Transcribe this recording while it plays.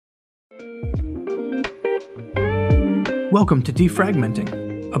Welcome to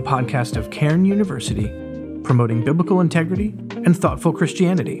Defragmenting, a podcast of Cairn University, promoting biblical integrity and thoughtful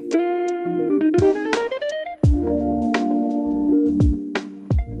Christianity.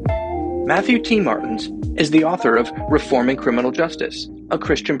 Matthew T. Martens is the author of Reforming Criminal Justice, a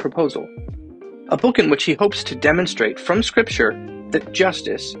Christian Proposal, a book in which he hopes to demonstrate from Scripture that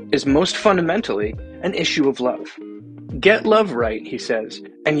justice is most fundamentally an issue of love. Get love right, he says,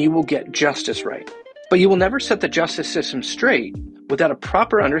 and you will get justice right. But you will never set the justice system straight without a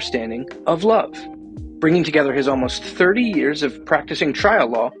proper understanding of love. Bringing together his almost 30 years of practicing trial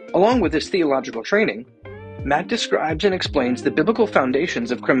law, along with his theological training, Matt describes and explains the biblical foundations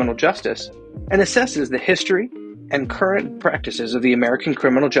of criminal justice and assesses the history and current practices of the American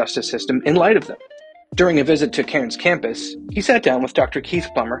criminal justice system in light of them. During a visit to Cairn's campus, he sat down with Dr. Keith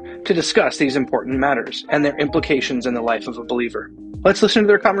Plummer to discuss these important matters and their implications in the life of a believer. Let's listen to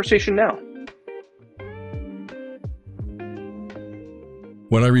their conversation now.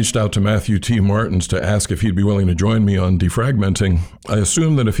 When I reached out to Matthew T. Martens to ask if he'd be willing to join me on Defragmenting, I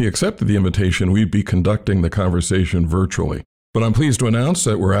assumed that if he accepted the invitation, we'd be conducting the conversation virtually. But I'm pleased to announce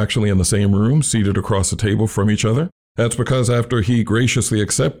that we're actually in the same room, seated across the table from each other. That's because after he graciously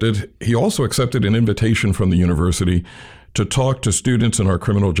accepted, he also accepted an invitation from the university to talk to students in our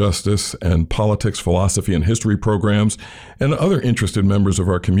criminal justice and politics, philosophy, and history programs and other interested members of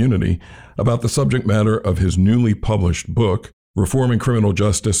our community about the subject matter of his newly published book, Reforming Criminal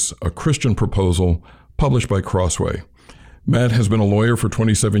Justice, a Christian Proposal, published by Crossway. Matt has been a lawyer for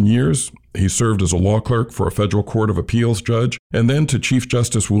 27 years. He served as a law clerk for a federal court of appeals judge, and then to Chief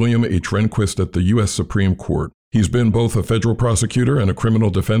Justice William H. Rehnquist at the U.S. Supreme Court. He's been both a federal prosecutor and a criminal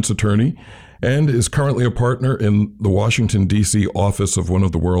defense attorney, and is currently a partner in the Washington, D.C. office of one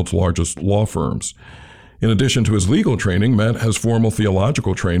of the world's largest law firms. In addition to his legal training, Matt has formal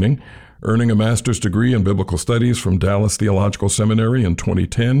theological training, earning a master's degree in biblical studies from Dallas Theological Seminary in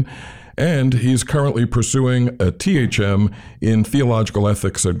 2010, and he's currently pursuing a THM in theological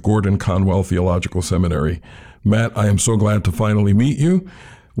ethics at Gordon Conwell Theological Seminary. Matt, I am so glad to finally meet you.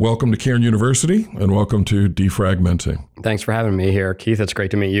 Welcome to Cairn University, and welcome to Defragmenting. Thanks for having me here, Keith. It's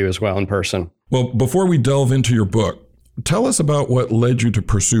great to meet you as well in person. Well, before we delve into your book, tell us about what led you to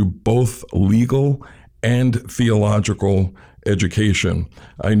pursue both legal and theological education.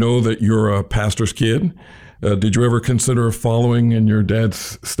 I know that you're a pastor's kid. Did you ever consider following in your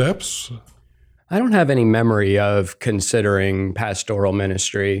dad's steps? I don't have any memory of considering pastoral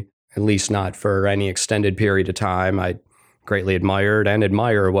ministry, at least not for any extended period of time. I greatly admired and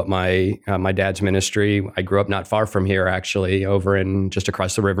admire what my dad's ministry. I grew up not far from here, actually, over in just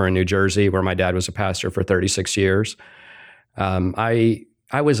across the river in New Jersey, where my dad was a pastor for 36 years. I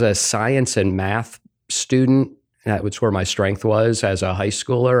was a science and math student. That was where my strength was as a high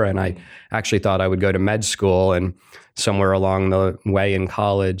schooler, and I actually thought I would go to med school, and somewhere along the way in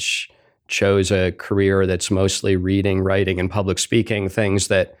college chose a career that's mostly reading, writing, and public speaking, things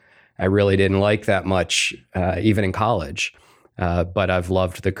that I really didn't like that much, even in college. But I've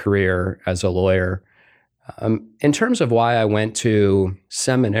loved the career as a lawyer. In terms of why I went to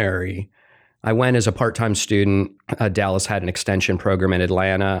seminary, I went as a part-time student. Dallas had an extension program in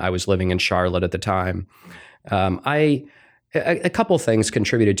Atlanta. I was living in Charlotte at the time. A couple things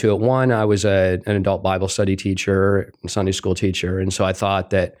contributed to it. One, I was an adult Bible study teacher, Sunday school teacher, and so I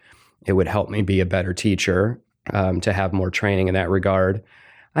thought that it would help me be a better teacher, to have more training in that regard.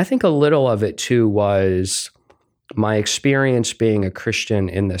 I think a little of it too was my experience being a Christian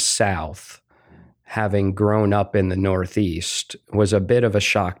in the South, having grown up in the Northeast, was a bit of a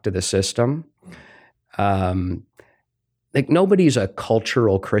shock to the system. Like nobody's a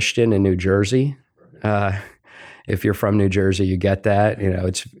cultural Christian in New Jersey. If you're from New Jersey, you get that. You know,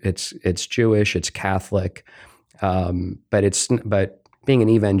 it's Jewish, it's Catholic, but being an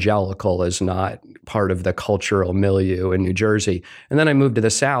evangelical is not part of the cultural milieu in New Jersey. And then I moved to the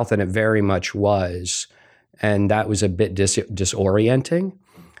South, and it very much was, and that was a bit disorienting.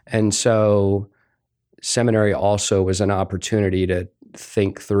 And so, seminary also was an opportunity to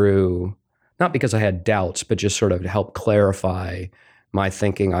think through, not because I had doubts, but just sort of to help clarify my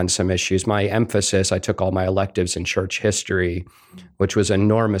thinking on some issues. My emphasis, I took all my electives in church history, which was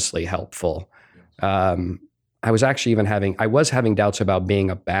enormously helpful. I was having doubts about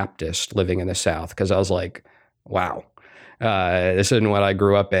being a Baptist living in the South, because I was like, wow, this isn't what I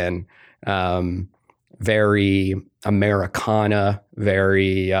grew up in. Very Americana,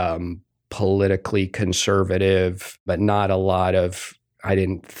 very politically conservative, but not a lot of, I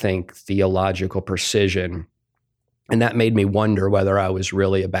didn't think, theological precision. And that made me wonder whether I was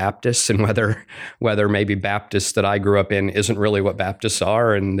really a Baptist, and whether maybe Baptist that I grew up in isn't really what Baptists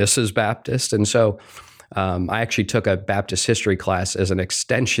are, and this is Baptist. And so I actually took a Baptist history class as an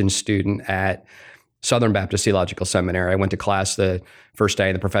extension student at Southern Baptist Theological Seminary. I went to class the first day,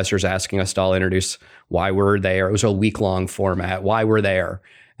 and the professor's asking us to all introduce why we're there. It was a week-long format, why we're there.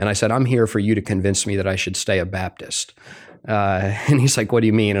 And I said, I'm here for you to convince me that I should stay a Baptist. And he's like, what do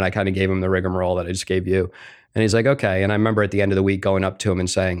you mean? And I kind of gave him the rigmarole that I just gave you. And he's like, okay. And I remember at the end of the week going up to him and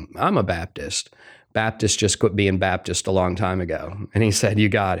saying, I'm a Baptist. Baptist just quit being Baptist a long time ago. And he said, you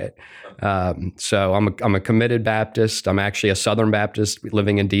got it. So I'm a committed Baptist. I'm actually a Southern Baptist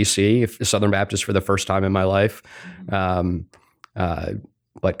living in D.C., a Southern Baptist for the first time in my life, but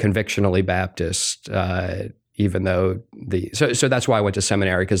convictionally Baptist, even though so that's why I went to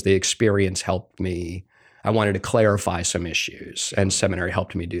seminary, because the experience helped me. I wanted to clarify some issues, and seminary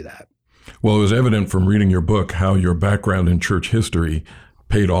helped me do that. Well, it was evident from reading your book how your background in church history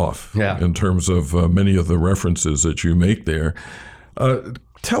paid off in terms of many of the references that you make there.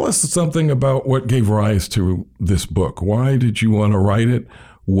 Tell us something about what gave rise to this book. Why did you want to write it?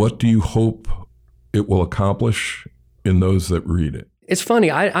 What do you hope it will accomplish in those that read it? It's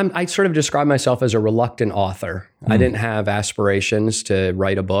funny. I sort of describe myself as a reluctant author. I didn't have aspirations to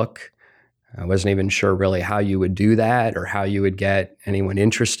write a book. I wasn't even sure really how you would do that or how you would get anyone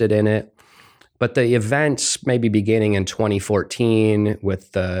interested in it. But the events, maybe beginning in 2014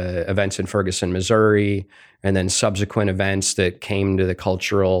 with the events in Ferguson, Missouri, and then subsequent events that came to the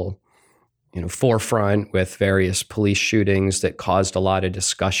cultural, forefront with various police shootings that caused a lot of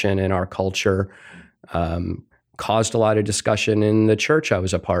discussion in our culture, caused a lot of discussion in the church I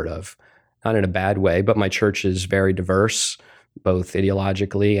was a part of. Not in a bad way, but my church is very diverse, both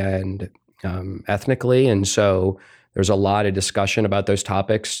ideologically and ethnically. And so there's a lot of discussion about those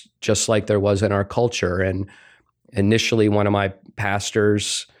topics, just like there was in our culture. And initially, one of my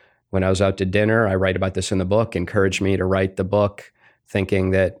pastors, when I was out to dinner, I write about this in the book, encouraged me to write the book,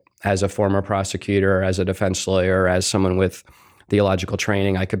 thinking that as a former prosecutor, as a defense lawyer, as someone with theological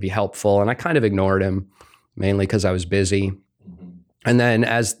training, I could be helpful. And I kind of ignored him, mainly because I was busy. And then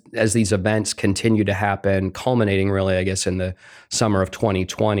as these events continue to happen, culminating really, I guess, in the summer of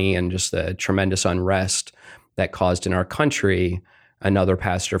 2020 and just the tremendous unrest that caused in our country, another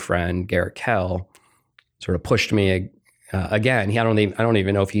pastor friend, Garrett Kell, sort of pushed me again. I don't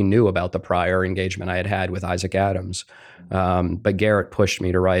even know if he knew about the prior engagement I had had with Isaac Adams, but Garrett pushed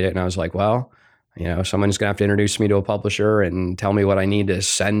me to write it, and I was like, well, someone's going to have to introduce me to a publisher and tell me what I need to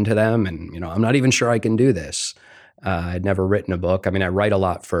send to them, and I'm not even sure I can do this. I'd never written a book. I mean, I write a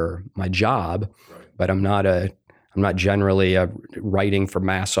lot for my job, but I'm not generally writing for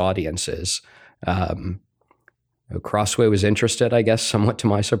mass audiences. Crossway was interested, I guess, somewhat to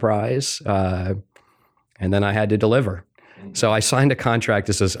my surprise. And then I had to deliver. So I signed a contract.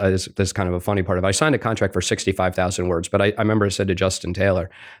 This is kind of a funny part of it. I signed a contract for 65,000 words, but I remember I said to Justin Taylor,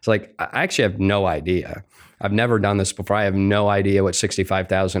 it's like, I actually have no idea. I've never done this before. I have no idea what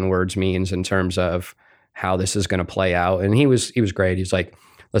 65,000 words means in terms of how this is going to play out. And he was great. He's like,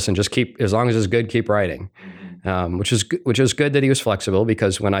 listen, just as long as it's good, keep writing. Which is good that he was flexible,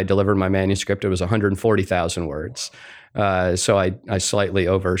 because when I delivered my manuscript, it was 140,000 words. So I slightly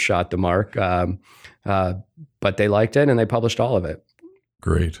overshot the mark, but they liked it and they published all of it.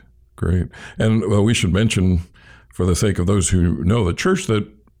 Great. And we should mention, for the sake of those who know, the church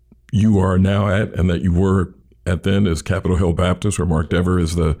that you are now at and that you were at then is Capitol Hill Baptist, where Mark Dever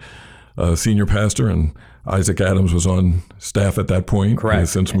is the senior pastor, and Isaac Adams was on staff at that point. Correct. He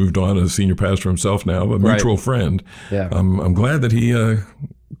has since moved on as senior pastor himself now, a mutual friend. Yeah. I'm glad that he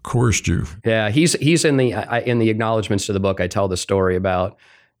coerced you. Yeah, he's in the acknowledgments to the book. I tell the story about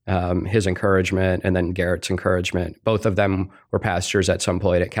his encouragement and then Garrett's encouragement. Both of them were pastors at some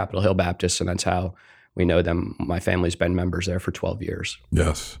point at Capitol Hill Baptist, and that's how we know them. My family's been members there for 12 years.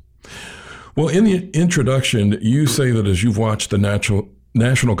 Yes. Well, in the introduction, you say that as you've watched the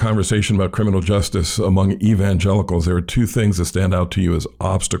national conversation about criminal justice among evangelicals, there are two things that stand out to you as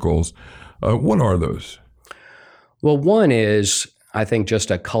obstacles. What are those? Well, one is, I think,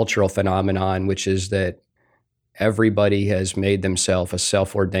 just a cultural phenomenon, which is that everybody has made themselves a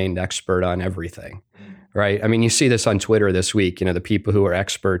self-ordained expert on everything, right? I mean, you see this on Twitter this week. The people who are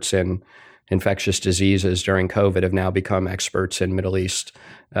experts in infectious diseases during COVID have now become experts in Middle East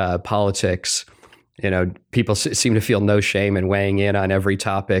politics. People seem to feel no shame in weighing in on every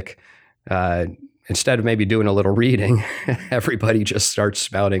topic. Instead of maybe doing a little reading, everybody just starts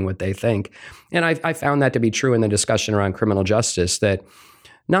spouting what they think. And I found that to be true in the discussion around criminal justice, that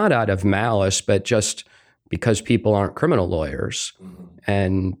not out of malice, but just because people aren't criminal lawyers.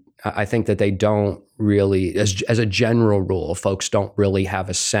 And I think that they don't really, as a general rule, folks don't really have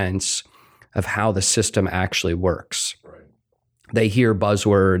a sense of how the system actually works. Right. They hear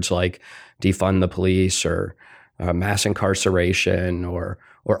buzzwords like defund the police or mass incarceration or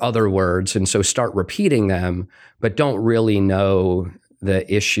other words. And so start repeating them, but don't really know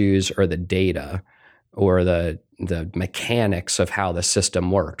the issues or the data or the mechanics of how the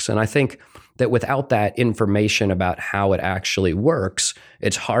system works. And I think that without that information about how it actually works,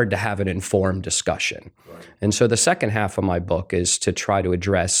 it's hard to have an informed discussion. Right. And so the second half of my book is to try to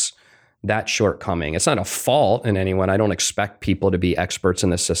address that shortcoming. It's not a fault in anyone. I don't expect people to be experts in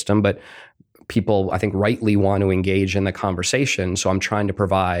the system, but people, I think, rightly want to engage in the conversation. So I'm trying to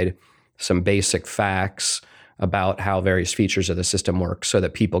provide some basic facts about how various features of the system work so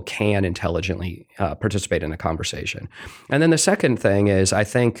that people can intelligently participate in a conversation. And then the second thing is, I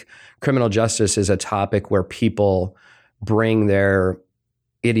think criminal justice is a topic where people bring their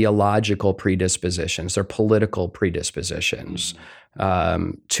ideological predispositions, their political predispositions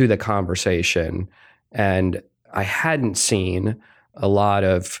to the conversation. And I hadn't seen a lot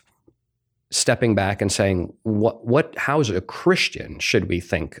of stepping back and saying, how as a Christian should we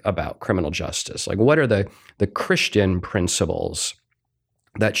think about criminal justice? Like, what are the Christian principles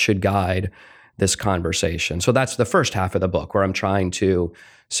that should guide this conversation? So that's the first half of the book, where I'm trying to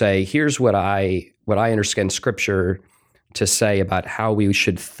say, here's what I understand Scripture to say about how we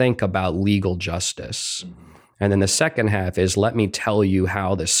should think about legal justice. And then the second half is, let me tell you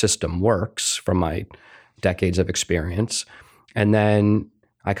how the system works from my decades of experience. And then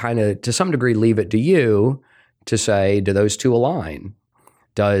I kind of, to some degree, leave it to you to say, do those two align?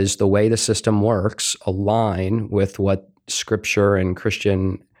 Does the way the system works align with what Scripture and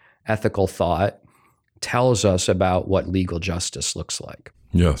Christian ethical thought tells us about what legal justice looks like?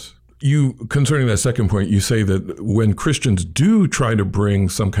 Yes. Concerning that second point, you say that when Christians do try to bring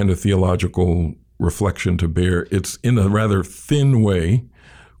some kind of theological reflection to bear, it's in a rather thin way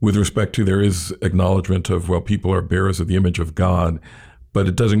with respect to, there is acknowledgement of, well, people are bearers of the image of God, but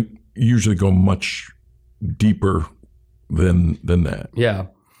it doesn't usually go much deeper than that. Yeah.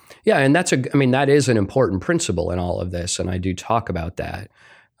 Yeah. And that is an important principle in all of this. And I do talk about that.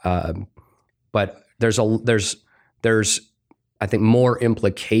 But there's I think more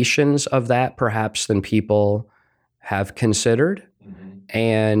implications of that perhaps than people have considered. Mm-hmm.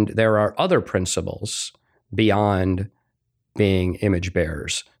 And there are other principles beyond being image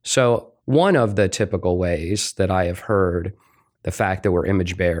bearers. So one of the typical ways that I have heard the fact that we're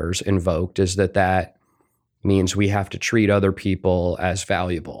image bearers invoked is that means we have to treat other people as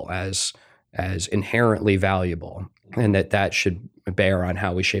valuable, as inherently valuable, and that should bear on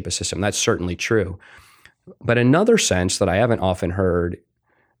how we shape a system. That's certainly true. But another sense that I haven't often heard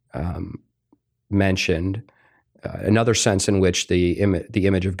mentioned, another sense in which the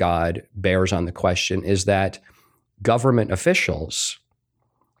image of God bears on the question, is that government officials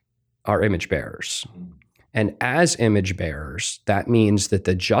are image bearers. And as image bearers, that means that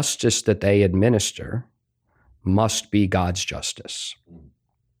the justice that they administer must be God's justice,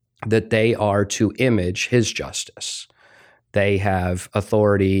 that they are to image His justice. They have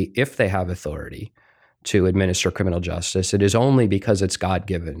authority, if they have authority, to administer criminal justice. It is only because it's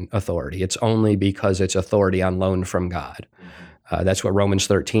God-given authority. It's only because it's authority on loan from God. That's what Romans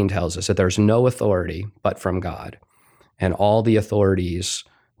 13 tells us, that there's no authority but from God. And all the authorities,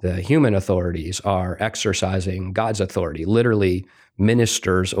 the human authorities, are exercising God's authority, literally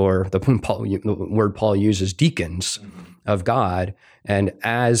ministers, or the word Paul uses, deacons of God. And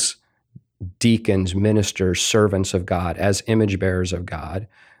as deacons, ministers, servants of God, as image bearers of God,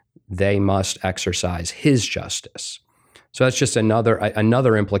 they must exercise His justice. So that's just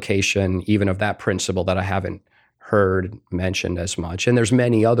another implication even of that principle that I haven't heard mentioned as much. And there's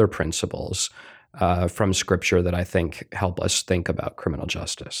many other principles from Scripture that I think help us think about criminal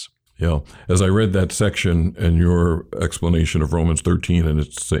justice. Yeah. As I read that section and your explanation of Romans 13 and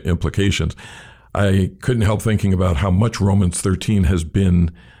its implications, I couldn't help thinking about how much Romans 13 has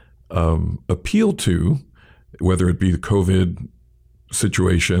been appealed to, whether it be the COVID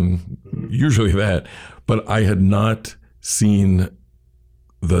situation, usually that, but I had not seen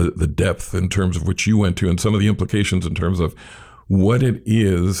the depth in terms of which you went to, and some of the implications in terms of what it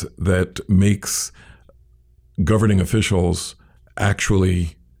is that makes governing officials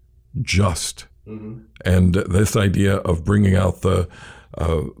actually just. Mm-hmm. And this idea of bringing out the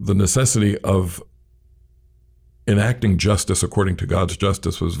necessity of enacting justice according to God's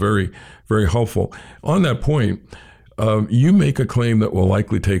justice was very, very helpful. On that point, you make a claim that will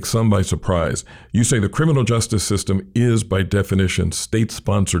likely take some by surprise. You say the criminal justice system is, by definition,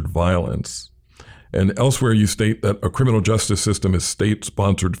 state-sponsored violence. And elsewhere you state that a criminal justice system is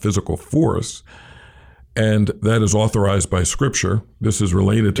state-sponsored physical force, and that is authorized by Scripture. This is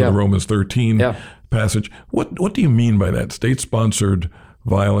related to the Romans 13 passage. What do you mean by that, state-sponsored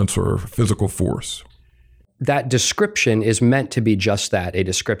violence or physical force. That description is meant to be just that, a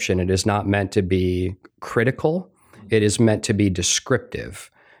description. It is not meant to be critical. It is meant to be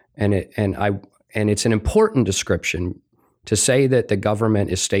descriptive. And it's an important description. To say that the government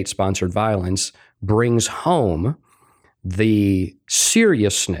is state-sponsored violence brings home the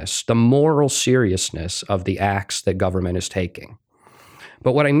seriousness, the moral seriousness of the acts that government is taking.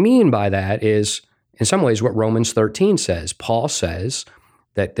 But what I mean by that is, in some ways, what Romans 13 says. Paul says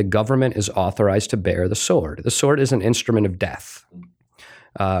that the government is authorized to bear the sword. The sword is an instrument of death.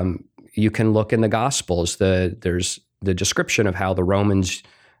 You can look in the Gospels. There's the description of how the Romans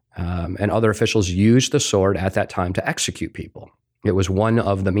and other officials used the sword at that time to execute people. It was one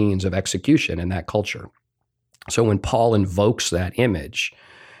of the means of execution in that culture. So when Paul invokes that image,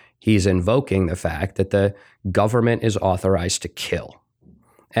 he's invoking the fact that the government is authorized to kill.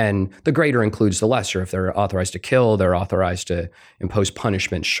 And the greater includes the lesser. If they're authorized to kill, they're authorized to impose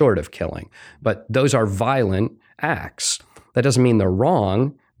punishment short of killing. But those are violent acts. That doesn't mean they're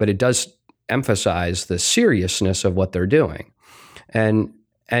wrong, but it does emphasize the seriousness of what they're doing. And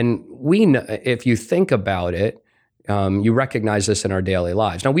we know, if you think about it, you recognize this in our daily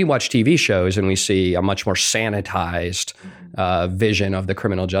lives. Now, we watch TV shows and we see a much more sanitized vision of the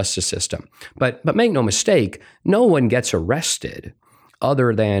criminal justice system. But make no mistake, no one gets arrested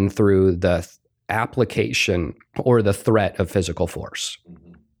other than through the application or the threat of physical force,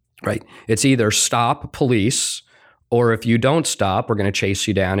 right? It's either stop, police, or if you don't stop, we're going to chase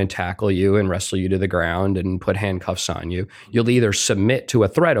you down and tackle you and wrestle you to the ground and put handcuffs on you. You'll either submit to a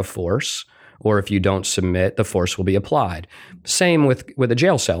threat of force, or if you don't submit, the force will be applied. Same with a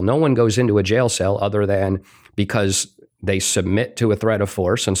jail cell. No one goes into a jail cell other than because they submit to a threat of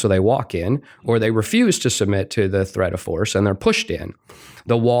force, and so they walk in, or they refuse to submit to the threat of force, and they're pushed in.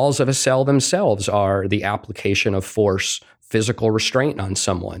 The walls of a cell themselves are the application of force, physical restraint on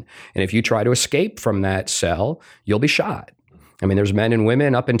someone. And if you try to escape from that cell, you'll be shot. I mean, there's men and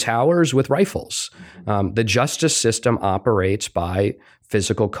women up in towers with rifles. The justice system operates by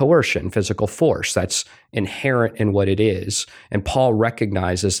physical coercion, physical force. That's inherent in what it is. And Paul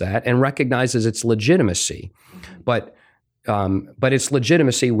recognizes that and recognizes its legitimacy. But its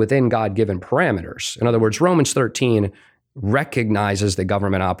legitimacy within God-given parameters. In other words, Romans 13 recognizes the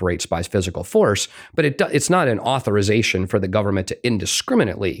government operates by physical force, but it's not an authorization for the government to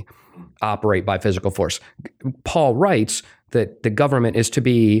indiscriminately operate by physical force. Paul writes that the government is to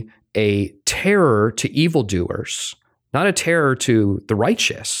be a terror to evildoers, not a terror to the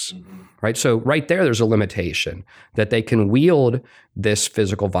righteous, right? So right there's a limitation that they can wield this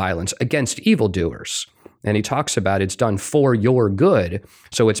physical violence against evildoers. And he talks about it's done for your good.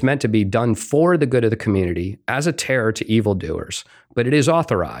 So it's meant to be done for the good of the community as a terror to evildoers. But it is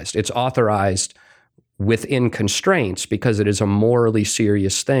authorized. It's authorized within constraints because it is a morally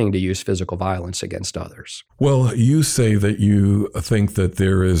serious thing to use physical violence against others. Well, you say that you think that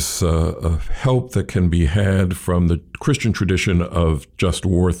there is a help that can be had from the Christian tradition of just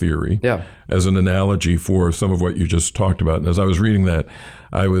war theory as an analogy for some of what you just talked about. And as I was reading that,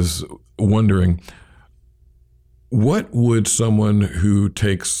 I was wondering, what would someone who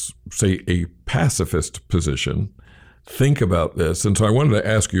takes, say, a pacifist position think about this? And so I wanted to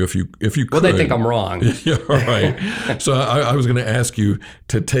ask you if you could. Well, they think I'm wrong. Yeah, all right. So I was going to ask you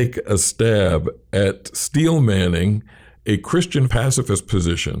to take a stab at steel manning a Christian pacifist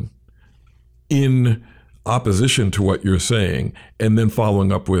position in opposition to what you're saying, and then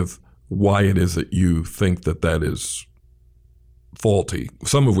following up with why it is that you think that is faulty,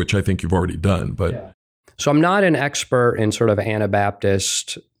 some of which I think you've already done, but... Yeah. So I'm not an expert in sort of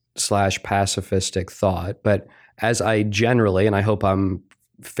Anabaptist / pacifistic thought, but as I generally, and I hope I'm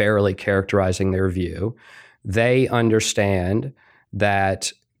fairly characterizing their view, they understand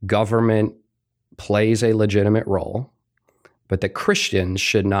that government plays a legitimate role, but that Christians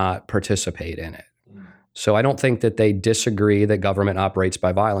should not participate in it. So I don't think that they disagree that government operates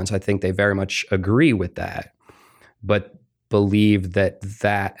by violence. I think they very much agree with that, but believe that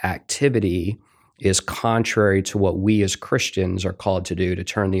that activity is contrary to what we as Christians are called to do, to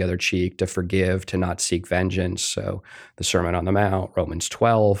turn the other cheek, to forgive, to not seek vengeance. So the Sermon on the Mount, Romans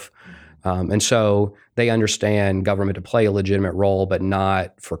 12. And so they understand government to play a legitimate role, but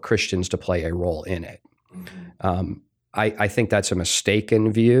not for Christians to play a role in it. I think that's a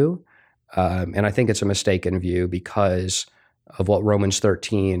mistaken view. And I think it's a mistaken view because of what Romans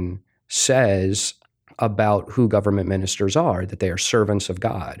 13 says about who government ministers are, that they are servants of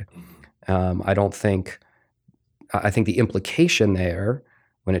God. I think the implication there,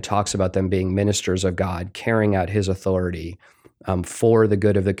 when it talks about them being ministers of God, carrying out his authority, for the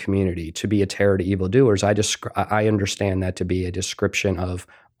good of the community, to be a terror to evildoers. I understand that to be a description of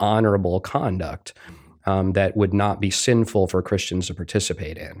honorable conduct that would not be sinful for Christians to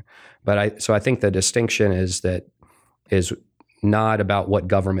participate in. So I think the distinction is not about what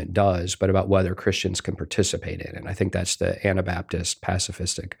government does, but about whether Christians can participate in it. And I think that's the Anabaptist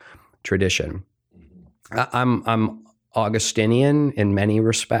pacifistic tradition. I'm Augustinian in many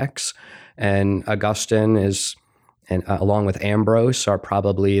respects, and Augustine and along with Ambrose, are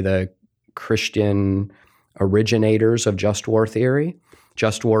probably the Christian originators of just war theory.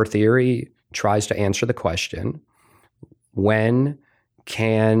 Just war theory tries to answer the question, when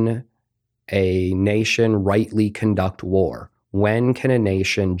can a nation rightly conduct war? When can a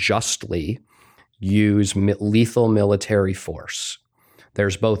nation justly use lethal military force?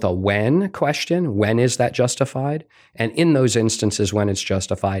 There's both a when question, when is that justified? And in those instances when it's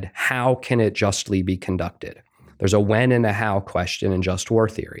justified, how can it justly be conducted? There's a when and a how question in just war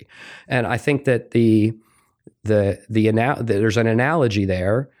theory. And I think that there's an analogy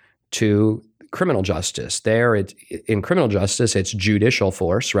there to criminal justice. In criminal justice, it's judicial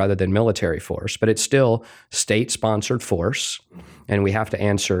force rather than military force, but it's still state-sponsored force. And we have to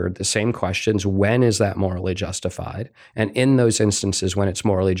answer the same questions. When is that morally justified? And in those instances when it's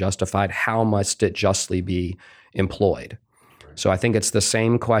morally justified, how must it justly be employed? So I think it's the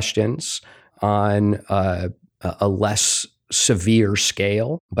same questions on a less severe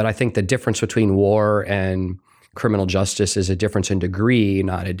scale. But I think the difference between war and criminal justice is a difference in degree,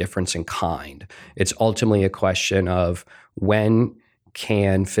 not a difference in kind. It's ultimately a question of when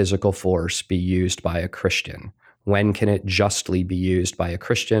can physical force be used by a Christian? When can it justly be used by a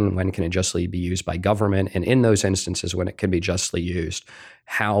Christian? When can it justly be used by government? And in those instances when it can be justly used,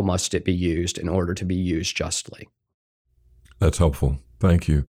 how must it be used in order to be used justly? That's helpful. Thank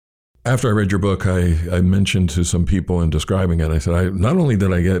you. After I read your book, I mentioned to some people in describing it, I said, not only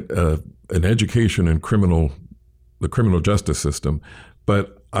did I get an education in the criminal justice system,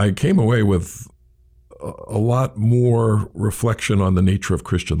 but I came away with a lot more reflection on the nature of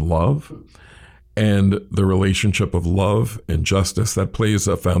Christian love and the relationship of love and justice that plays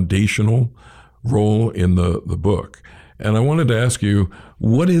a foundational role in the book. And I wanted to ask you,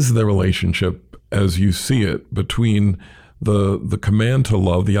 what is the relationship as you see it between the command to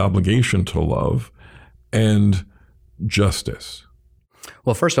love, the obligation to love, and justice?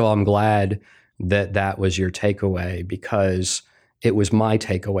 Well, first of all, I'm glad that was your takeaway, because it was my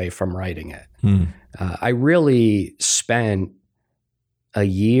takeaway from writing it. I really spent a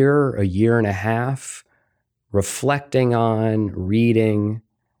year and a half reflecting on, reading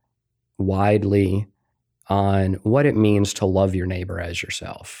widely on what it means to love your neighbor as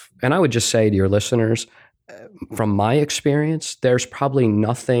yourself. And I would just say to your listeners, from my experience, there's probably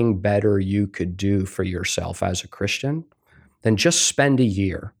nothing better you could do for yourself as a Christian than just spend a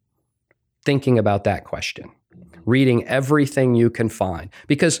year thinking about that question, reading everything you can find,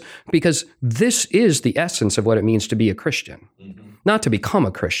 because this is the essence of what it means to be a Christian. Not to become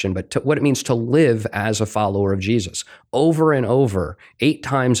a Christian, but what it means to live as a follower of Jesus. Over and over, 8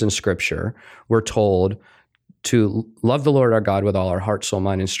 times in Scripture, we're told to love the Lord our God with all our heart, soul,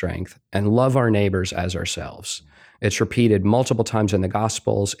 mind, and strength, and love our neighbors as ourselves. It's repeated multiple times in the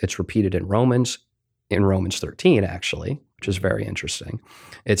Gospels. It's repeated in Romans 13, actually, which is very interesting.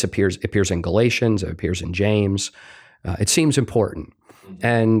 It appears in Galatians. It appears in James. It seems important.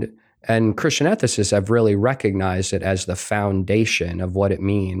 And Christian ethicists have really recognized it as the foundation of what it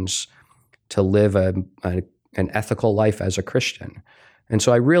means to live an ethical life as a Christian. And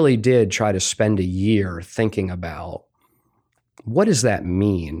so I really did try to spend a year thinking about, what does that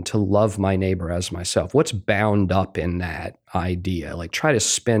mean to love my neighbor as myself? What's bound up in that idea? Like, try to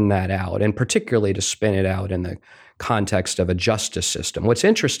spin that out, and particularly to spin it out in the context of a justice system. What's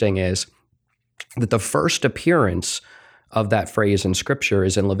interesting is that the first appearance of that phrase in Scripture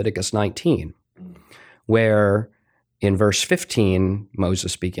is in Leviticus 19, where in verse 15,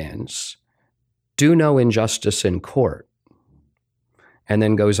 Moses begins, "Do no injustice in court," and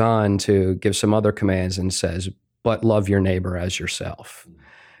then goes on to give some other commands and says, "But love your neighbor as yourself."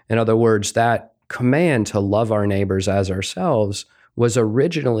 In other words, that command to love our neighbors as ourselves was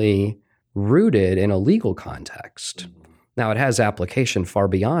originally rooted in a legal context. Now, it has application far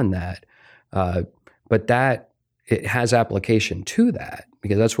beyond that, but it has application to that,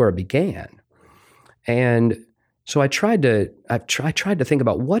 because that's where it began. And so I tried to think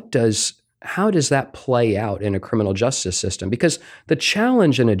about how does that play out in a criminal justice system? Because the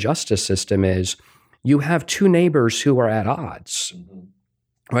challenge in a justice system is you have 2 neighbors who are at odds,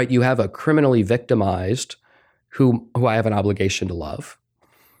 right? You have a criminally victimized who I have an obligation to love,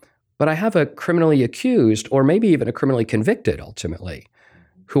 but I have a criminally accused, or maybe even a criminally convicted ultimately,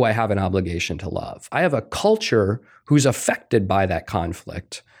 who I have an obligation to love. I have a culture who's affected by that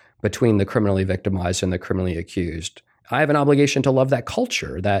conflict between the criminally victimized and the criminally accused. I have an obligation to love that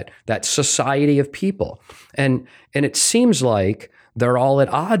culture, that society of people. And it seems like they're all at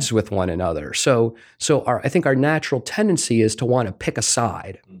odds with one another. So I think our natural tendency is to want to pick a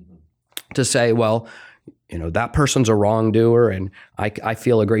side, to say, well, that person's a wrongdoer, and I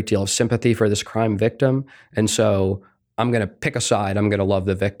feel a great deal of sympathy for this crime victim. And so I'm going to pick a side. I'm going to love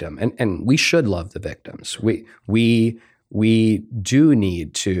the victim. And we should love the victims. We do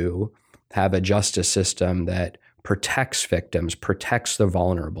need to have a justice system that protects victims, protects the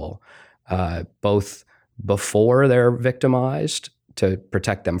vulnerable, both before they're victimized, to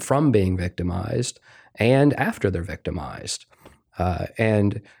protect them from being victimized, and after they're victimized.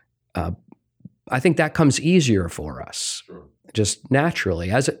 I think that comes easier for us, sure, just naturally,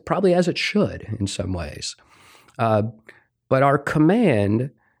 as it should in some ways. But our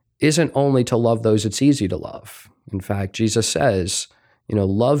command isn't only to love those it's easy to love. In fact, Jesus says,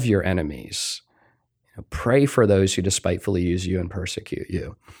 love your enemies, pray for those who despitefully use you and persecute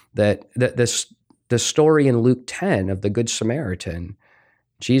you. The story in Luke 10 of the Good Samaritan,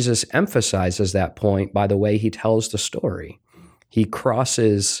 Jesus emphasizes that point by the way he tells the story. He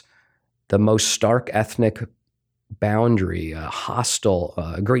crosses the most stark ethnic boundary,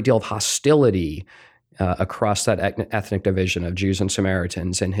 a great deal of hostility across that ethnic division of Jews and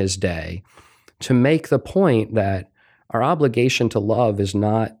Samaritans in his day, to make the point that our obligation to love is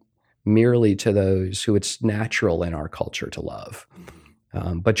not merely to those who it's natural in our culture to love,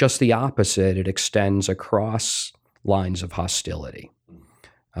 but just the opposite. It extends across lines of hostility,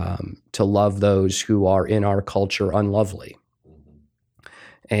 to love those who are in our culture unlovely.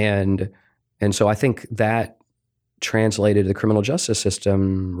 And so I think that translated to the criminal justice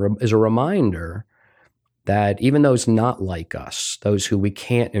system is a reminder that even those not like us, those who we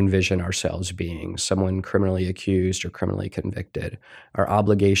can't envision ourselves being, someone criminally accused or criminally convicted, our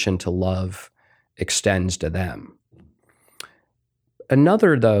obligation to love extends to them.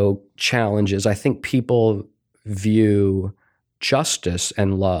 Another, though, challenge is I think people view justice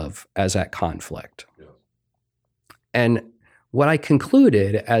and love as at conflict. Yeah. And what I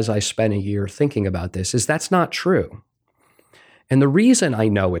concluded as I spent a year thinking about this is that's not true. And the reason I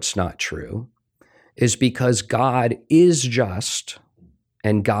know it's not true is because God is just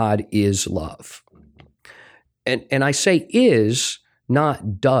and God is love. And I say is,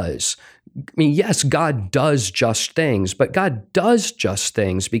 not does. I mean, yes, God does just things, but God does just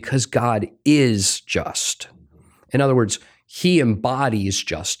things because God is just. In other words, he embodies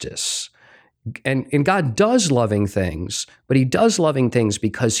justice. And God does loving things, but he does loving things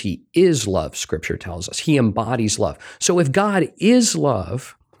because he is love, Scripture tells us. He embodies love. So if God is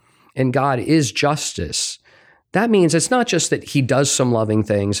love and God is justice, that means it's not just that he does some loving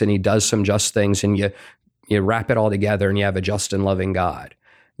things and he does some just things and you wrap it all together and you have a just and loving God.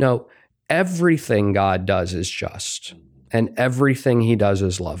 No, everything God does is just and everything he does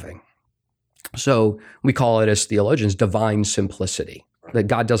is loving. So we call it, as theologians, divine simplicity. That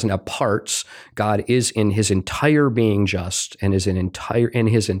God doesn't have parts. God is in his entire being just and is in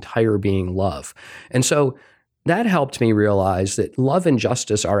his entire being love. And so that helped me realize that love and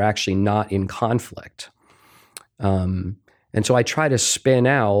justice are actually not in conflict. And so I try to spin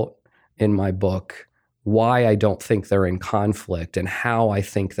out in my book why I don't think they're in conflict and how I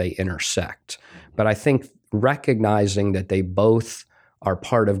think they intersect. But I think recognizing that they both are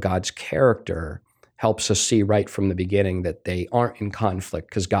part of God's character helps us see right from the beginning that they aren't in conflict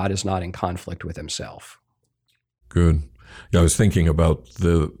because God is not in conflict with himself. Good. Yeah, I was thinking about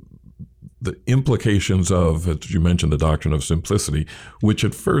the implications of, as you mentioned, the doctrine of simplicity, which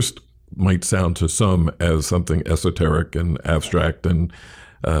at first might sound to some as something esoteric and abstract and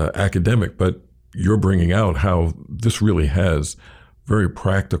academic, but you're bringing out how this really has very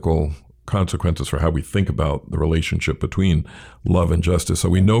practical consequences for how we think about the relationship between love and justice. So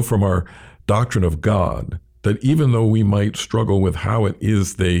we know from our doctrine of God that even though we might struggle with how it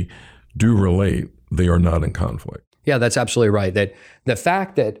is they do relate, they are not in conflict. Yeah, that's absolutely right. That the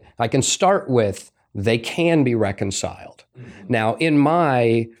fact that I can start with they can be reconciled. Mm-hmm. Now, in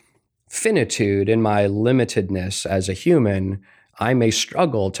my finitude, in my limitedness as a human, I may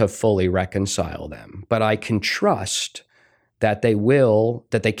struggle to fully reconcile them, but I can trust that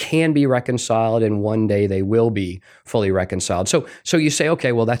they can be reconciled, and one day they will be fully reconciled. So you say,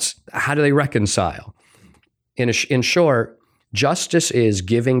 okay, well, how do they reconcile? In short, justice is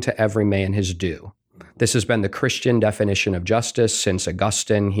giving to every man his due. This has been the Christian definition of justice since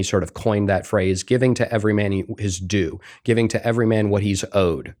Augustine. He sort of coined that phrase, giving to every man his due, giving to every man what he's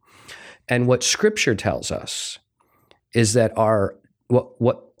owed. And what Scripture tells us is that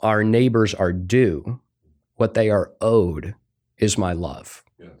what our neighbors are due, what they are owed, is my love.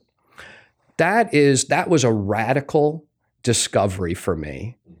 Yes. That was a radical discovery for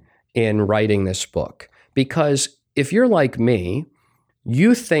me in writing this book. Because if you're like me,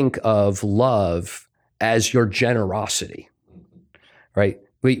 you think of love as your generosity, right?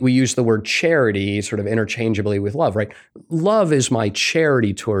 We use the word charity sort of interchangeably with love, right? Love is my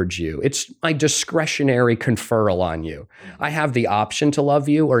charity towards you. It's my discretionary conferral on you. I have the option to love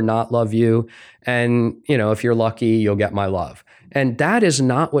you or not love you. And, if you're lucky, you'll get my love. And that is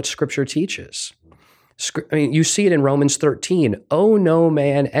not what Scripture teaches. You see it in Romans 13. Owe no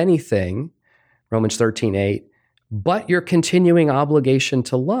man anything, Romans 13:8, but your continuing obligation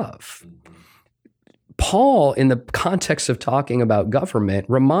to love. Paul, in the context of talking about government,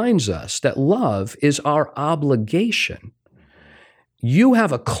 reminds us that love is our obligation. You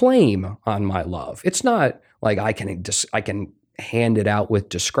have a claim on my love. It's not like I can hand it out with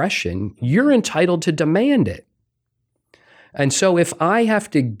discretion. You're entitled to demand it. And so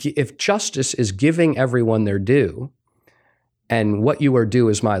if justice is giving everyone their due, and what you are due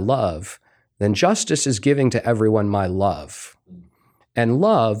is my love, then justice is giving to everyone my love. And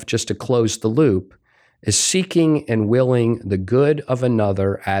love, just to close the loop, is seeking and willing the good of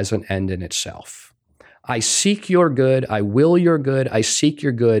another as an end in itself. I seek your good, I will your good, I seek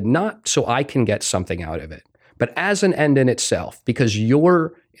your good, not so I can get something out of it, but as an end in itself, because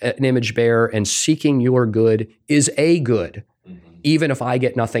you're an image bearer and seeking your good is a good, even if I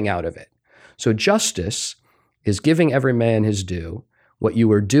get nothing out of it. So justice is giving every man his due. What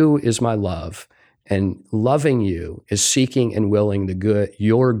you are due is my love. And loving you is seeking and willing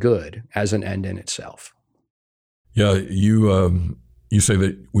your good as an end in itself. Yeah, you say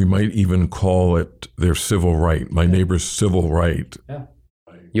that we might even call it their civil right, my neighbor's civil right. Yeah.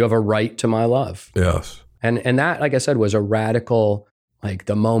 You have a right to my love. Yes. And that, like I said, was a radical, like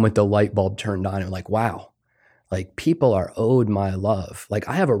the moment the light bulb turned on, I'm like, wow, like people are owed my love. Like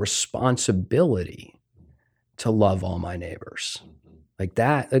I have a responsibility to love all my neighbors. Like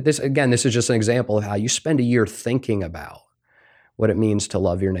that, this is just an example of how you spend a year thinking about what it means to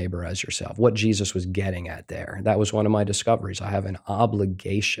love your neighbor as yourself, what Jesus was getting at there. That was one of my discoveries. I have an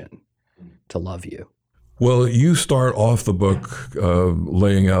obligation to love you. Well, you start off the book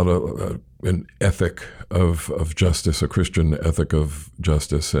laying out an ethic of justice, a Christian ethic of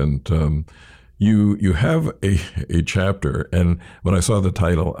justice, and you have a chapter, and when I saw the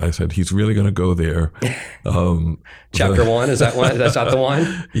title, I said, he's really going to go there. Chapter 1, is that one? That's not the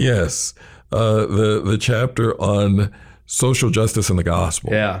one? Yes. The chapter on social justice in the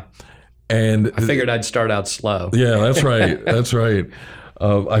gospel. Yeah. And I figured I'd start out slow. Yeah, that's right. That's right.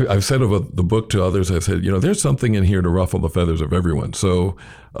 I've said of the book to others, I've said, there's something in here to ruffle the feathers of everyone. So,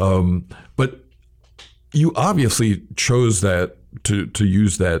 but you obviously chose that to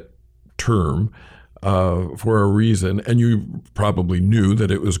use that term for a reason, and you probably knew that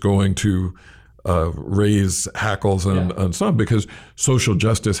it was going to raise hackles on some, because social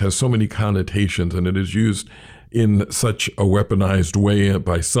justice has so many connotations, and it is used in such a weaponized way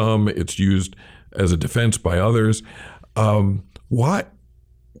by some. It's used as a defense by others.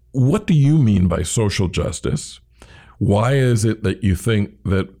 What do you mean by social justice? Why is it that you think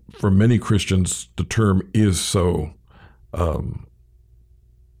that for many Christians the term is so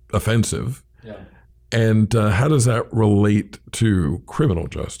offensive? Yeah. And how does that relate to criminal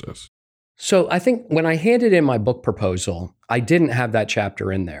justice? So I think when I handed in my book proposal, I didn't have that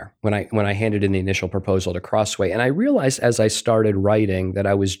chapter in there when I handed in the initial proposal to Crossway. And I realized as I started writing that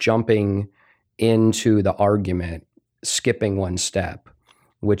I was jumping into the argument, skipping one step,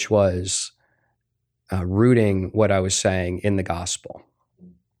 which was rooting what I was saying in the gospel.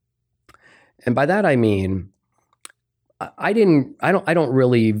 And by that I mean, I don't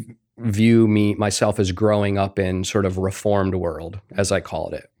really view myself as growing up in sort of reformed world, as I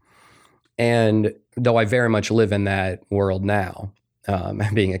called it. And though I very much live in that world now,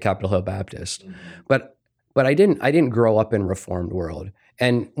 being a Capitol Hill Baptist, but I didn't grow up in reformed world.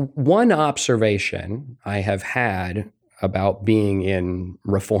 And one observation I have had about being in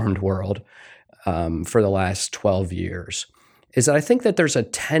reformed world for the last 12 years is that I think that there's a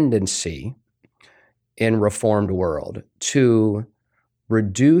tendency in reformed world to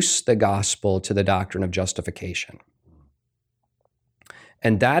reduce the gospel to the doctrine of justification.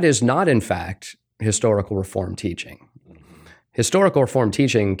 And that is not, in fact, historical Reformed teaching. Historical Reformed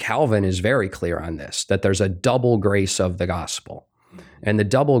teaching, Calvin is very clear on this, that there's a double grace of the gospel. And the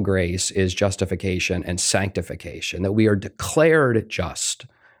double grace is justification and sanctification, that we are declared just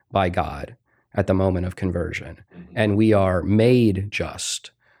by God at the moment of conversion, and we are made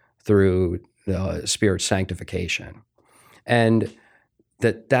just through the Spirit's sanctification. And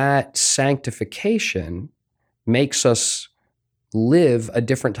that sanctification makes us live a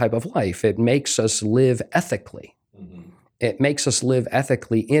different type of life. It makes us live ethically. It makes us live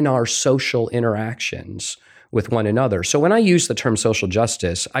ethically in our social interactions with one another. So when I use the term social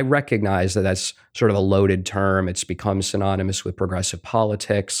justice, I recognize that that's sort of a loaded term. It's become synonymous with progressive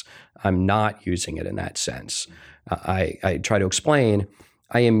politics. I'm not using it in that sense. I try to explain,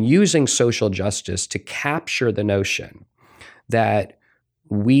 I am using social justice to capture the notion that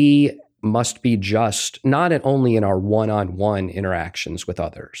we must be just not only in our one-on-one interactions with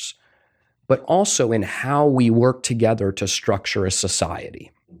others, but also in how we work together to structure a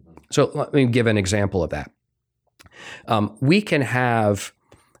society. So let me give an example of that. We can have,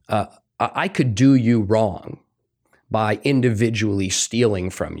 I could do you wrong by individually stealing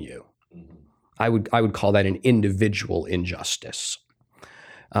from you. I would call that an individual injustice.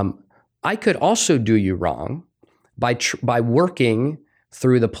 I could also do you wrong by working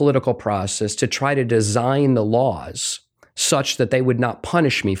through the political process to try to design the laws such that they would not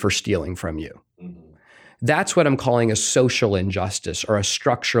punish me for stealing from you. That's what I'm calling a social injustice or a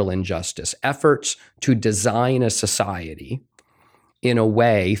structural injustice, efforts to design a society in a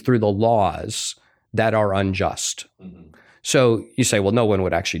way through the laws that are unjust. So you say, well, no one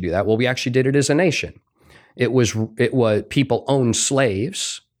would actually do that. Well, we actually did it as a nation. It was people owned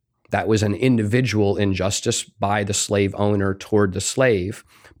slaves. That was an individual injustice by the slave owner toward the slave.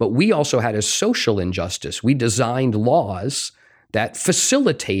 But we also had a social injustice. We designed laws that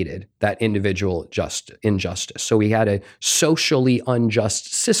facilitated that individual injustice. So we had a socially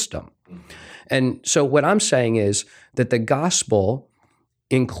unjust system. And so what I'm saying is that the gospel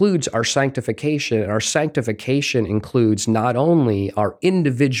includes our sanctification, and our sanctification includes not only our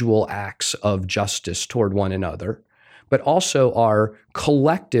individual acts of justice toward one another, but also our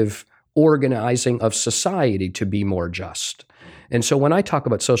collective organizing of society to be more just. And so when I talk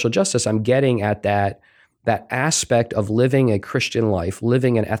about social justice, I'm getting at that aspect of living a Christian life,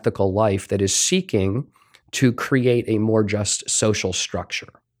 living an ethical life that is seeking to create a more just social structure.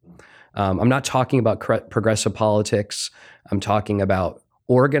 I'm not talking about progressive politics. I'm talking about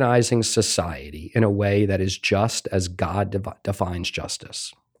organizing society in a way that is just as God defines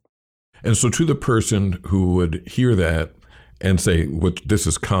justice. And so to the person who would hear that and say, what this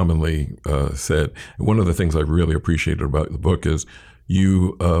is commonly said, one of the things I really appreciated about the book is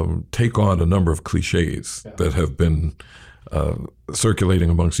you take on a number of cliches that have been circulating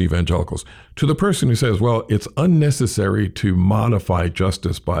amongst evangelicals. To the person who says, well, it's unnecessary to modify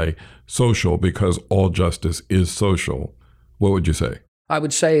justice by social because all justice is social, what would you say? I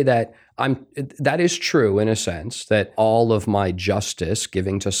would say that that is true in a sense, that all of my justice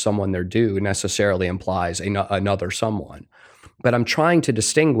giving to someone their due necessarily implies another someone. But I'm trying to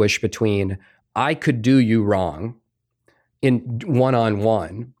distinguish between I could do you wrong in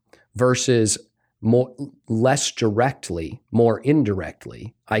one-on-one versus less directly, more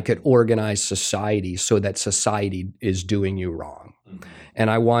indirectly, I could organize society so that society is doing you wrong. And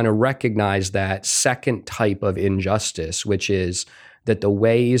I want to recognize that second type of injustice, which is that the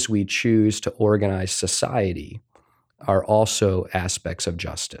ways we choose to organize society are also aspects of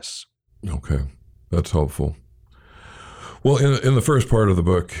justice. Okay, that's helpful. Well, in the first part of the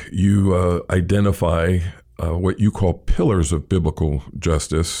book, you identify what you call pillars of biblical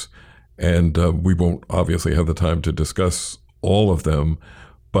justice, and we won't obviously have the time to discuss all of them,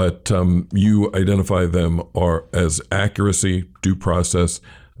 but you identify them as accuracy, due process,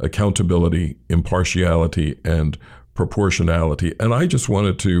 accountability, impartiality, and proportionality. And I just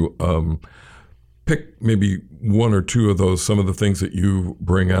wanted to pick maybe one or two of those, some of the things that you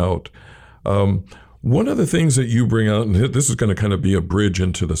bring out. One of the things that you bring out, and this is going to kind of be a bridge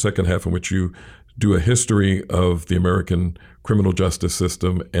into the second half in which you do a history of the American criminal justice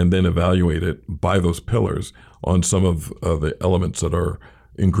system and then evaluate it by those pillars on some of the elements that are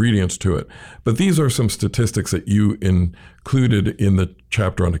ingredients to it. But these are some statistics that you included in the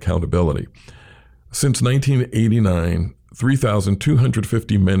chapter on accountability. Since 1989,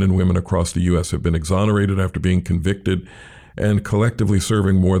 3,250 men and women across the U.S. have been exonerated after being convicted and collectively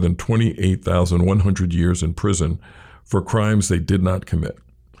serving more than 28,100 years in prison for crimes they did not commit.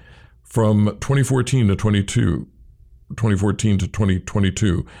 From 2014 to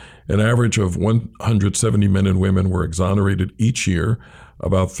 2022, an average of 170 men and women were exonerated each year,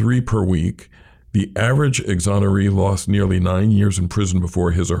 about 3 per week. The average exoneree lost nearly 9 years in prison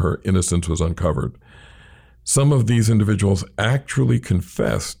before his or her innocence was uncovered. some of these individuals actually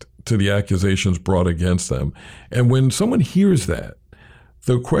confessed to the accusations brought against them. And when someone hears that,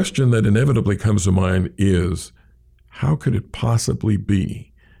 the question that inevitably comes to mind is, how could it possibly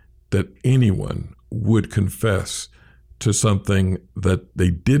be that anyone would confess to something that they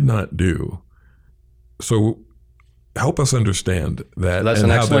did not do? So help us understand that. That's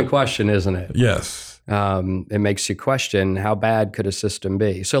an excellent question, isn't it? Yes. It makes you question, how bad could a system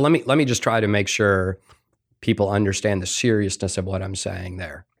be? So let me just try to make sure people understand the seriousness of what I'm saying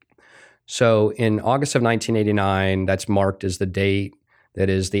there. So in August of 1989, that's marked as the date that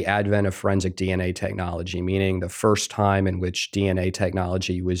is the advent of forensic DNA technology, meaning the first time in which DNA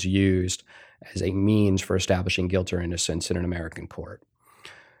technology was used as a means for establishing guilt or innocence in an American court.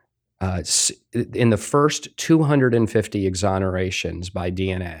 In the first 250 exonerations by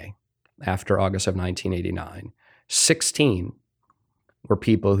DNA after August of 1989, 16 were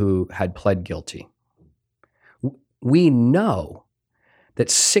people who had pled guilty. We know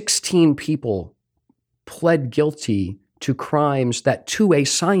that 16 people pled guilty to crimes that, to a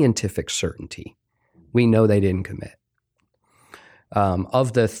scientific certainty, we know they didn't commit.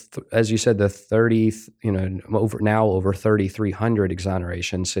 Of the, as you said, the 30, over 3,300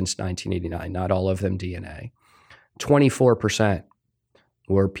 exonerations since 1989, not all of them DNA, 24%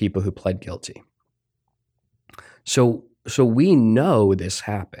 were people who pled guilty. So we know this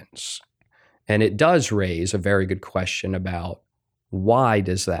happens. And it does raise a very good question about why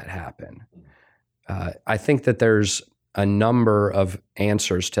does that happen? I think that there's a number of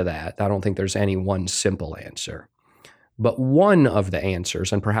answers to that. I don't think there's any one simple answer. But one of the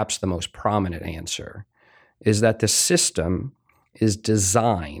answers, and perhaps the most prominent answer, is that the system is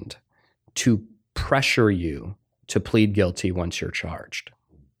designed to pressure you to plead guilty once you're charged.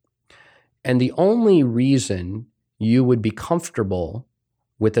 And the only reason you would be comfortable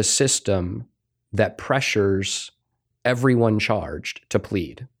with a system that pressures everyone charged to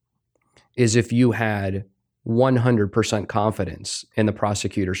plead is if you had 100% confidence in the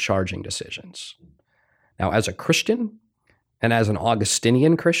prosecutor's charging decisions. Now, as a Christian and as an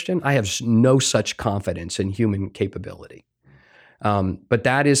Augustinian Christian, I have no such confidence in human capability. But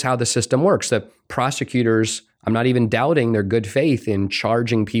that is how the system works. The prosecutors, I'm not even doubting their good faith in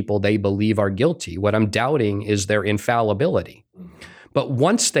charging people they believe are guilty. What I'm doubting is their infallibility. But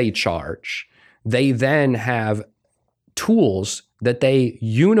once they charge, they then have tools that they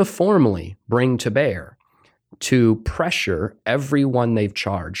uniformly bring to bear to pressure everyone they've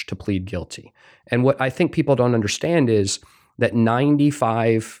charged to plead guilty. And what I think people don't understand is that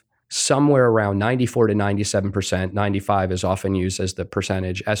somewhere around 94 to 97%, 95 is often used as the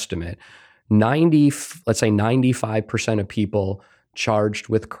percentage estimate, let's say 95% of people charged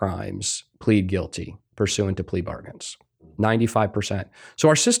with crimes plead guilty pursuant to plea bargains. 95%. So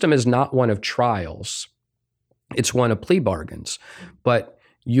our system is not one of trials. It's one of plea bargains. But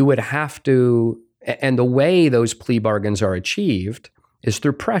you would have to, and the way those plea bargains are achieved is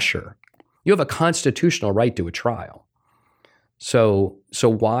through pressure. You have a constitutional right to a trial. So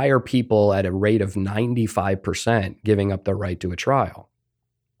why are people at a rate of 95% giving up their right to a trial?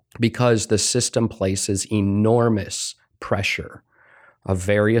 Because the system places enormous pressure of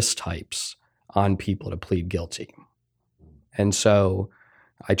various types on people to plead guilty. And so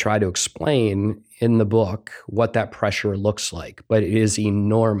I try to explain in the book what that pressure looks like, but it is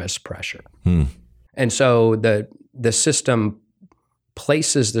enormous pressure. And so the system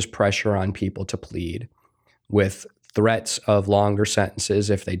places this pressure on people to plead with threats of longer sentences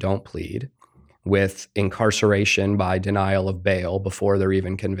if they don't plead, with incarceration by denial of bail before they're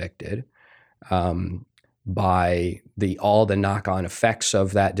even convicted, by all the knock-on effects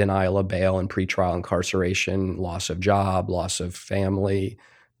of that denial of bail and pretrial incarceration, loss of job, loss of family,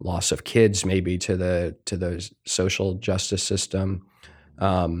 loss of kids maybe to the social justice system,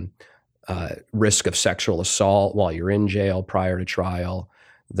 risk of sexual assault while you're in jail prior to trial,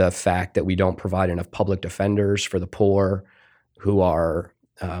 the fact that we don't provide enough public defenders for the poor, who are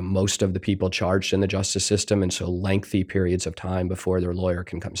most of the people charged in the justice system, and so lengthy periods of time before their lawyer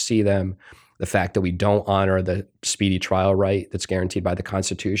can come see them. The fact that we don't honor the speedy trial right that's guaranteed by the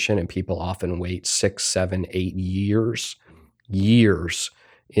Constitution, and people often wait 6, 7, 8 years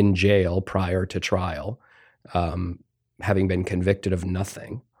in jail prior to trial, having been convicted of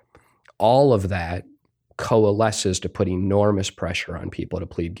nothing. All of that coalesces to put enormous pressure on people to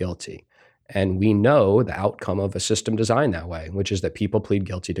plead guilty. And we know the outcome of a system designed that way, which is that people plead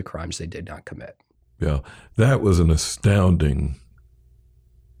guilty to crimes they did not commit. Yeah, that was an astounding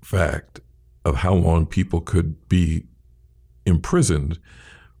fact of how long people could be imprisoned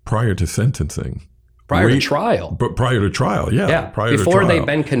prior to sentencing Prior to trial. But prior to trial, yeah. Prior Before to trial. they've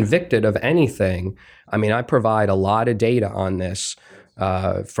been convicted of anything. I mean, I provide a lot of data on this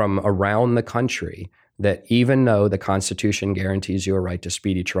from around the country, that even though the Constitution guarantees you a right to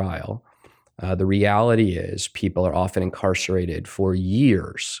speedy trial, the reality is people are often incarcerated for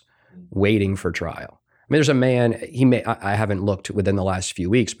years waiting for trial. I mean, there's a man, I haven't looked within the last few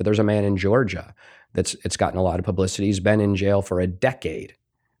weeks, but there's a man in Georgia it's gotten a lot of publicity. He's been in jail for a decade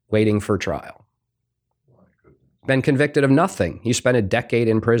waiting for trial. Been convicted of nothing. He spent a decade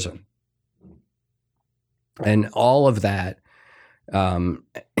in prison. And all of that,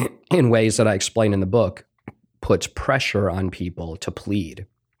 in ways that I explain in the book, puts pressure on people to plead.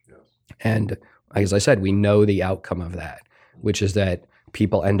 Yes. And as I said, we know the outcome of that, which is that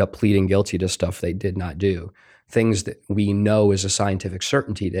people end up pleading guilty to stuff they did not do. Things that we know is a scientific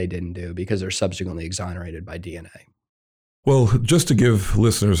certainty they didn't do because they're subsequently exonerated by DNA. Well, just to give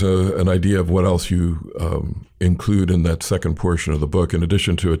listeners an idea of what else you include in that second portion of the book, in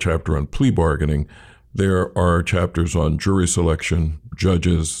addition to a chapter on plea bargaining, there are chapters on jury selection,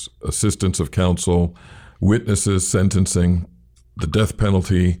 judges, assistance of counsel, witnesses, sentencing, the death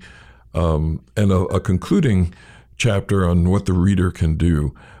penalty, and a concluding chapter on what the reader can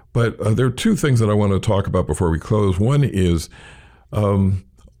do. But there are two things that I want to talk about before we close. One is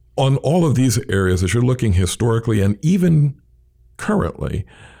on all of these areas, as you're looking historically and even currently,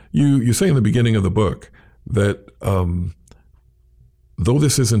 you say in the beginning of the book that though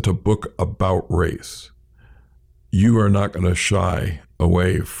this isn't a book about race, you are not going to shy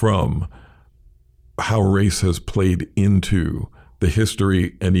away from how race has played into the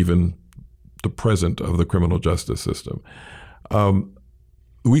history and even the present of the criminal justice system.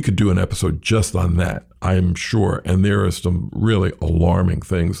 We could do an episode just on that, I'm sure. And there are some really alarming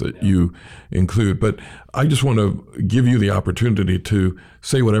things that you include. But I just want to give you the opportunity to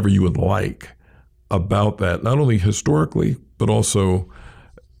say whatever you would like about that, not only historically, but also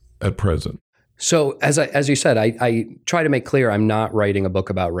at present. So as you said, I try to make clear I'm not writing a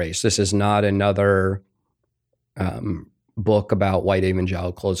book about race. This is not another book about white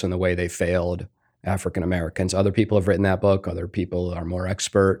evangelicals and the way they failed African Americans. Other people have written that book. Other people are more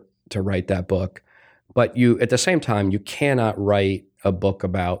expert to write that book. But at the same time, you cannot write a book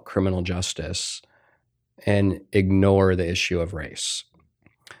about criminal justice and ignore the issue of race.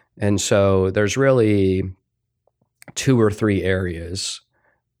 And so there's really 2 or 3 areas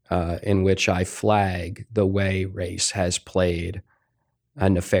in which I flag the way race has played a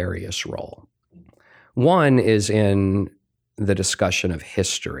nefarious role. One is in the discussion of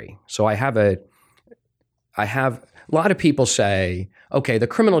history. So I have a lot of people say, okay, the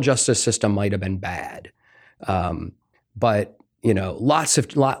criminal justice system might have been bad, but lot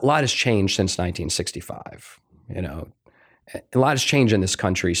has changed since 1965. A lot has changed in this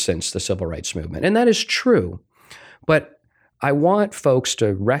country since the civil rights movement, and that is true. But I want folks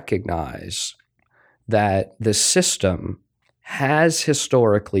to recognize that the system has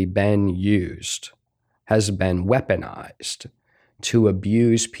historically been used, has been weaponized to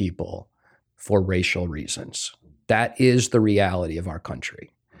abuse people for racial reasons. That is the reality of our country.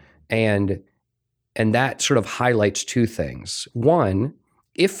 And that sort of highlights 2 things. One,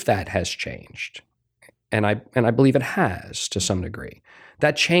 if that has changed, and I believe it has to some degree,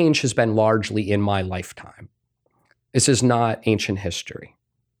 that change has been largely in my lifetime. This is not ancient history.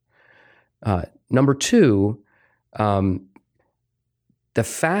 Number 2, the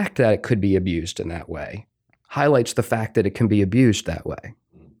fact that it could be abused in that way highlights the fact that it can be abused that way.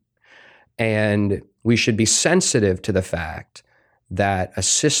 And we should be sensitive to the fact that a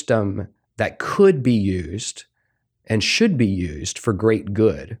system that could be used and should be used for great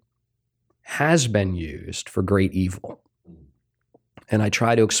good has been used for great evil. And I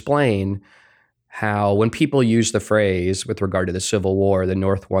try to explain how when people use the phrase with regard to the Civil War, the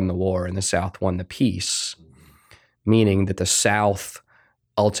North won the war and the South won the peace, meaning that the South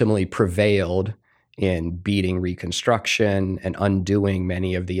ultimately prevailed in beating Reconstruction and undoing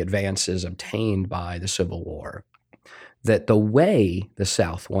many of the advances obtained by the Civil War, that the way the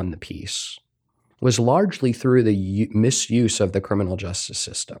South won the peace was largely through the misuse of the criminal justice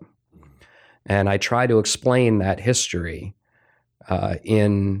system. And I try to explain that history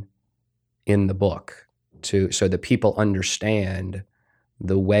in the book so that people understand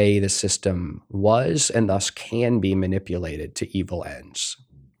the way the system was and thus can be manipulated to evil ends.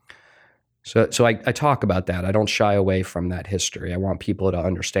 So I talk about that. I don't shy away from that history. I want people to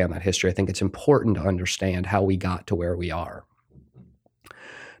understand that history. I think it's important to understand how we got to where we are.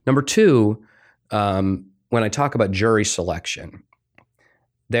 Number 2, when I talk about jury selection,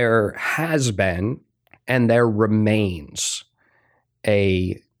 there has been and there remains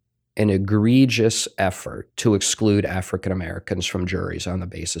a an egregious effort to exclude African Americans from juries on the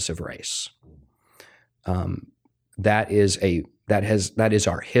basis of race. That is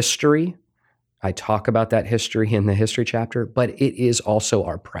our history. I talk about that history in the history chapter, but it is also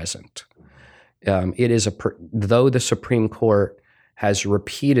our present. Though the Supreme Court has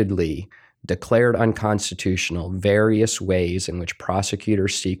repeatedly declared unconstitutional various ways in which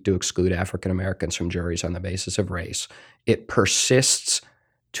prosecutors seek to exclude African Americans from juries on the basis of race, it persists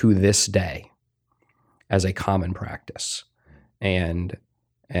to this day as a common practice. And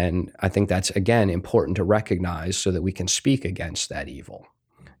I think that's, again, important to recognize so that we can speak against that evil.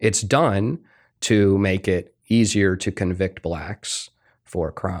 It's done to make it easier to convict blacks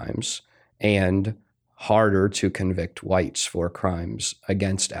for crimes and harder to convict whites for crimes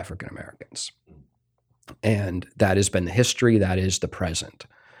against African Americans. And that has been the history, that is the present.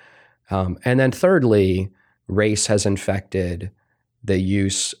 And then thirdly, race has infected the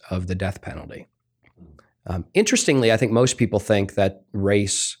use of the death penalty. Interestingly, I think most people think that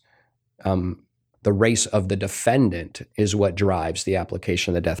race, the race of the defendant, is what drives the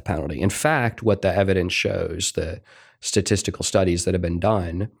application of the death penalty. In fact, what the evidence shows, the statistical studies that have been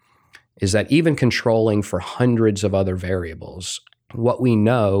done, is that even controlling for hundreds of other variables, what we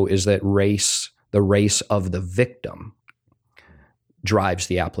know is that the race of the victim, drives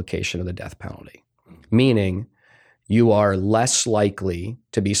the application of the death penalty. Meaning, you are less likely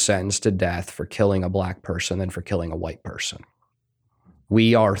to be sentenced to death for killing a black person than for killing a white person.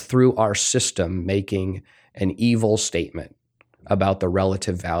 We are, through our system, making an evil statement about the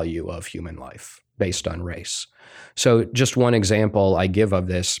relative value of human life based on race. So just one example I give of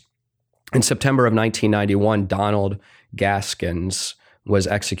this, in September of 1991, Donald Gaskins was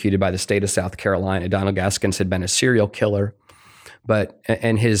executed by the state of South Carolina. Donald Gaskins had been a serial killer,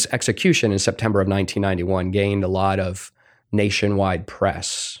 and his execution in September of 1991 gained a lot of nationwide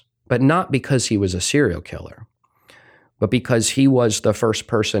press, but not because he was a serial killer, but because he was the first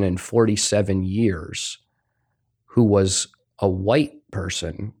person in 47 years who was a white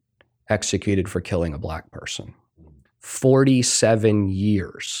person executed for killing a black person. 47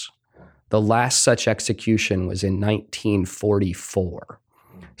 years. The last such execution was in 1944.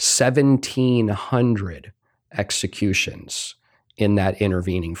 1,700 executions in that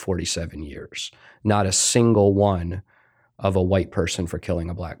intervening 47 years. Not a single one of a white person for killing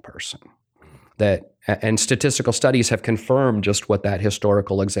a black person. And statistical studies have confirmed just what that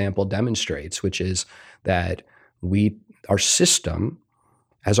historical example demonstrates, which is that our system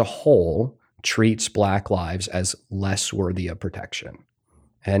as a whole treats black lives as less worthy of protection.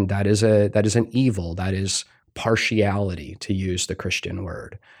 And that is an evil. That is partiality, to use the Christian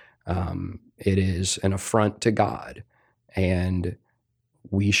word. It is an affront to God. And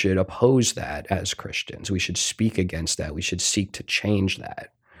we should oppose that as Christians. We should speak against that. We should seek to change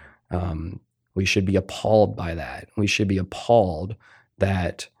that. We should be appalled by that. We should be appalled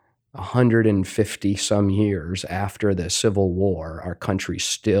that 150 some years after the Civil War, our country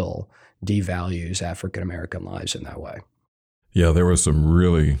still devalues African American lives in that way. Yeah, there were some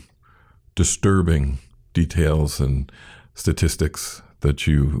really disturbing details and statistics that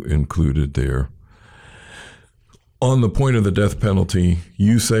you included there. On the point of the death penalty,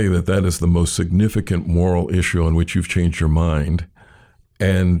 you say that that is the most significant moral issue on which you've changed your mind.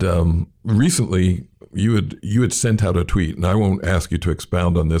 And recently, you had sent out a tweet, and I won't ask you to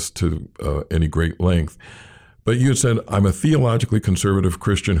expound on this to any great length, but you had said, "I'm a theologically conservative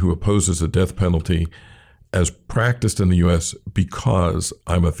Christian who opposes the death penalty as practiced in the U.S. because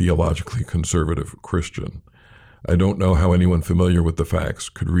I'm a theologically conservative Christian. I don't know how anyone familiar with the facts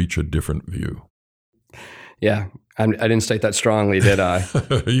could reach a different view." Yeah, I didn't state that strongly, did I?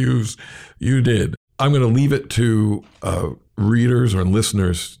 You did. I'm going to leave it to readers or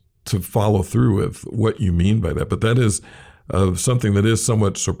listeners to follow through with what you mean by that. But that is something that is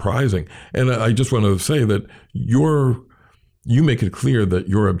somewhat surprising. And I just want to say that you make it clear that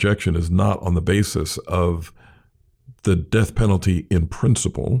your objection is not on the basis of the death penalty in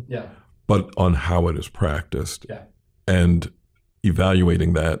principle, but on how it is practiced and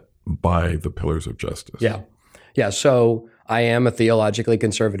evaluating that by the pillars of justice. Yeah. So I am a theologically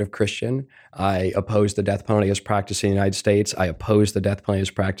conservative Christian. I oppose the death penalty as practiced in the United States. I oppose the death penalty as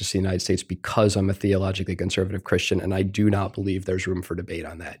practiced in the United States because I'm a theologically conservative Christian, and I do not believe there's room for debate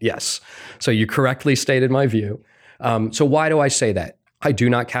on that. Yes. So you correctly stated my view. So why do I say that? I do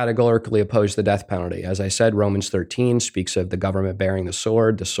not categorically oppose the death penalty. As I said, Romans 13 speaks of the government bearing the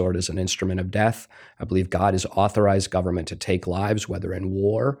sword. The sword is an instrument of death. I believe God has authorized government to take lives, whether in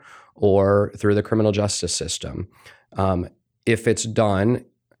war or through the criminal justice system, if it's done,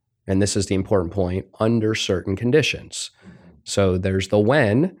 and this is the important point, under certain conditions. So there's the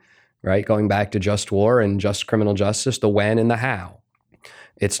when, right? Going back to just war and just criminal justice, the when and the how.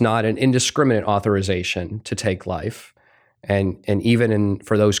 It's not an indiscriminate authorization to take life. And even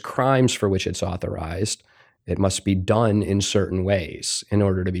for those crimes for which it's authorized, it must be done in certain ways in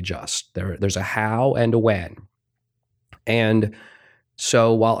order to be just. There's a how and a when. And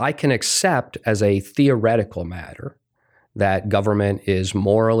so while I can accept as a theoretical matter that government is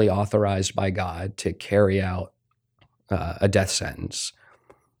morally authorized by God to carry out a death sentence,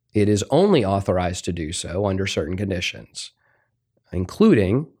 it is only authorized to do so under certain conditions,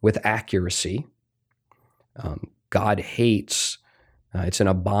 including with accuracy. God hates, it's an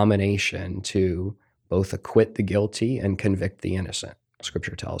abomination to both acquit the guilty and convict the innocent,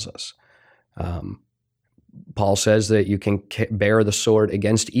 Scripture tells us. Paul says that you can bear the sword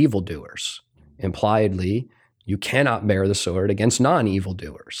against evildoers. Impliedly, you cannot bear the sword against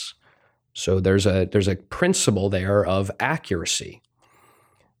non-evildoers. So there's a principle there of accuracy.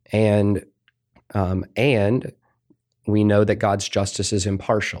 And we know that God's justice is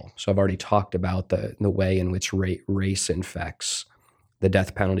impartial. So I've already talked about the way in which race infects the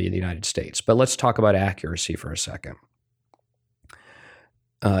death penalty in the United States. But let's talk about accuracy for a second.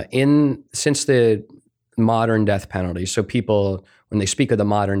 Since the modern death penalty, so people, when they speak of the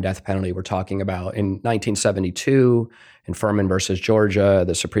modern death penalty, we're talking about in 1972, in Furman versus Georgia,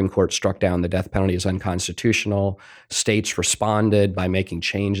 the Supreme Court struck down the death penalty as unconstitutional. States responded by making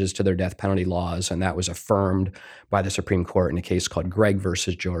changes to their death penalty laws, and that was affirmed by the Supreme Court in a case called Gregg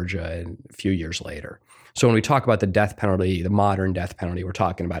versus Georgia a few years later. So when we talk about the death penalty, the modern death penalty, we're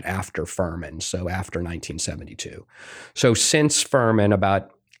talking about after Furman, so after 1972. So since Furman,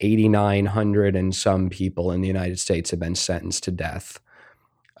 about 8,900 and some people in the United States have been sentenced to death.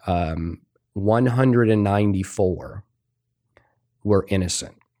 194 were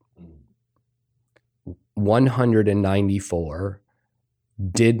innocent. 194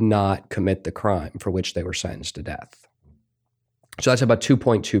 did not commit the crime for which they were sentenced to death. So that's about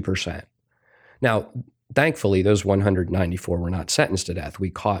 2.2%. Now, thankfully, those 194 were not sentenced to death.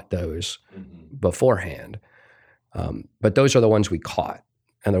 We caught those beforehand. But those are the ones we caught.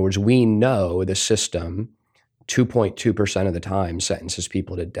 In other words, we know the system 2.2% of the time sentences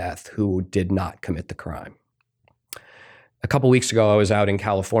people to death who did not commit the crime. A couple weeks ago, I was out in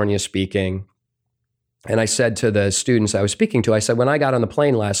California speaking, and I said to the students I was speaking to, I said, when I got on the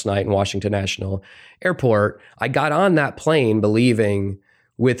plane last night in Washington National Airport, I got on that plane believing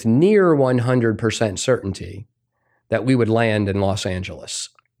with near 100% certainty that we would land in Los Angeles.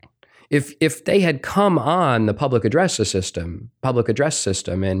 If they had come on the public address system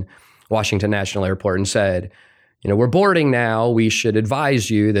in Washington National Airport and said, we're boarding now, we should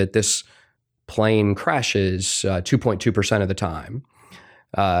advise you that this plane crashes 2.2% of the time,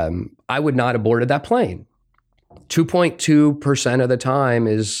 I would not have boarded that plane. 2.2% of the time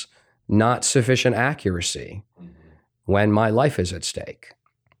is not sufficient accuracy when my life is at stake.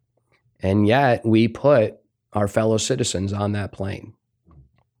 And yet we put our fellow citizens on that plane.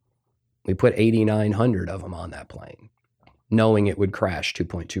 We put 8,900 of them on that plane, knowing it would crash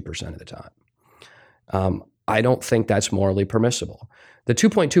 2.2% of the time. I don't think that's morally permissible. The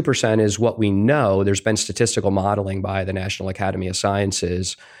 2.2% is what we know. There's been statistical modeling by the National Academy of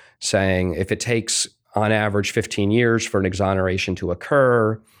Sciences saying if it takes on average 15 years for an exoneration to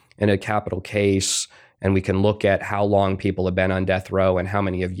occur in a capital case, and we can look at how long people have been on death row and how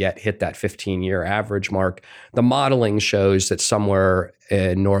many have yet hit that 15-year average mark, the modeling shows that somewhere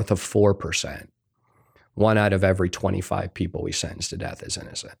north of 4%, 1 out of every 25 people we sentence to death is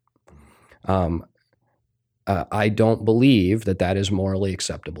innocent. I don't believe that is morally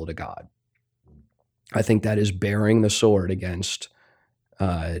acceptable to God. I think that is bearing the sword against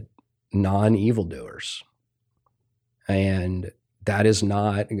non-evildoers. And that is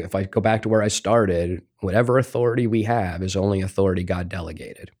not, if I go back to where I started, whatever authority we have is only authority God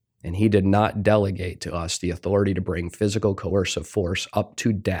delegated. And he did not delegate to us the authority to bring physical coercive force up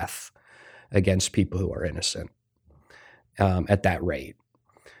to death against people who are innocent at that rate.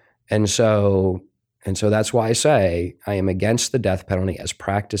 And so that's why I say I am against the death penalty as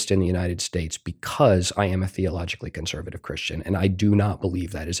practiced in the United States because I am a theologically conservative Christian, and I do not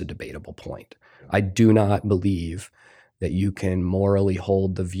believe that is a debatable point. I do not believe that you can morally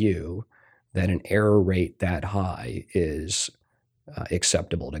hold the view that an error rate that high is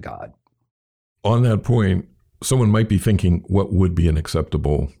acceptable to God. On that point, someone might be thinking, what would be an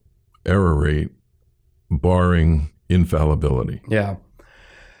acceptable error rate barring infallibility? Yeah.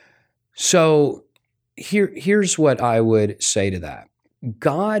 So here's what I would say to that.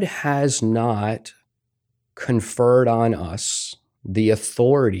 God has not conferred on us the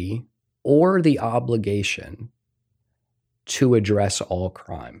authority or the obligation to address all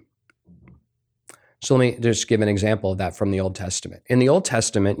crime. So let me just give an example of that from the Old Testament. In the Old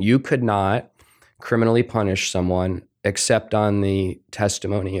Testament, you could not criminally punish someone except on the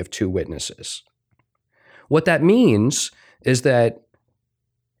testimony of 2 witnesses. What that means is that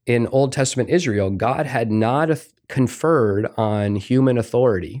in Old Testament Israel, God had not conferred on human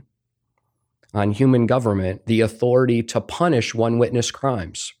authority, on human government, the authority to punish one witness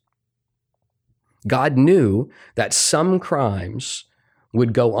crimes. God knew that some crimes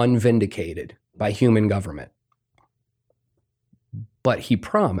would go unvindicated by human government. But he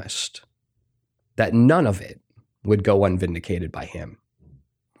promised that none of it would go unvindicated by him.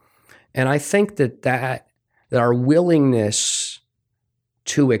 And I think that our willingness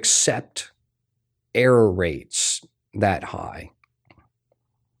to accept error rates that high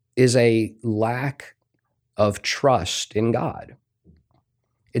is a lack of trust in God.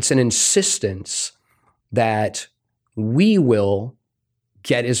 It's an insistence that we will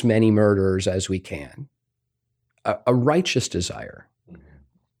get as many murderers as we can, a righteous desire,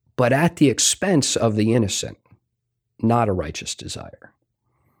 but at the expense of the innocent, not a righteous desire.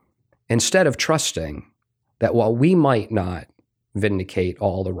 Instead of trusting that while we might not vindicate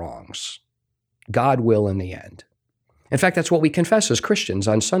all the wrongs, God will in the end. In fact, that's what we confess as Christians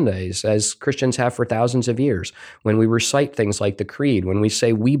on Sundays, as Christians have for thousands of years, when we recite things like the Creed, when we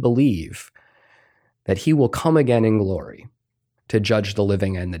say we believe that he will come again in glory to judge the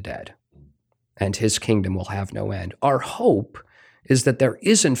living and the dead, and his kingdom will have no end. Our hope is that there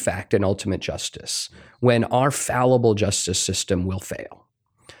is, in fact, an ultimate justice when our fallible justice system will fail.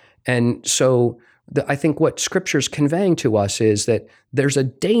 And so I think what Scripture's conveying to us is that there's a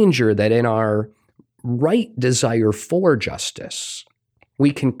danger that in our right desire for justice,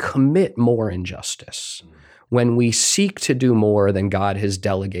 we can commit more injustice when we seek to do more than God has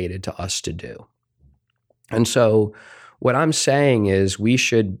delegated to us to do. And so what I'm saying is we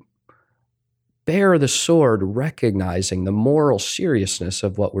should bear the sword recognizing the moral seriousness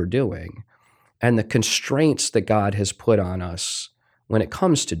of what we're doing and the constraints that God has put on us when it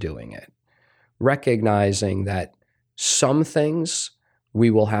comes to doing it, recognizing that some things we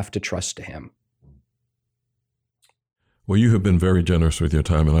will have to trust to him. Well, you have been very generous with your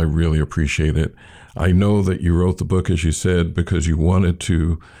time, and I really appreciate it. I know that you wrote the book, as you said, because you wanted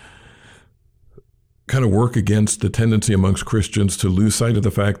to kind of work against the tendency amongst Christians to lose sight of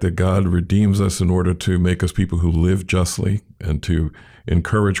the fact that God redeems us in order to make us people who live justly, and to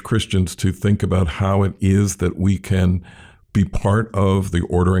encourage Christians to think about how it is that we can be part of the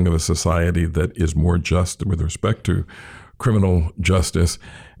ordering of a society that is more just with respect to criminal justice.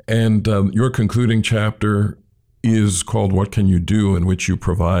 And your concluding chapter is called What Can You Do?, in which you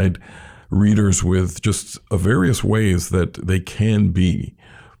provide readers with just various ways that they can be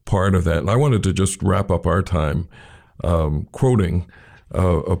part of that. And I wanted to just wrap up our time quoting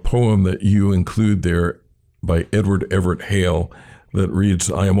a poem that you include there by Edward Everett Hale that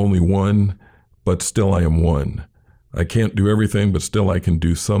reads, "I am only one, but still I am one. I can't do everything, but still I can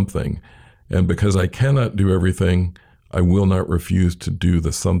do something. And because I cannot do everything, I will not refuse to do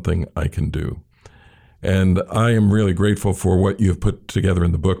the something I can do." And I am really grateful for what you have put together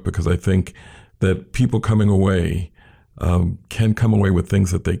in the book, because I think that people coming away can come away with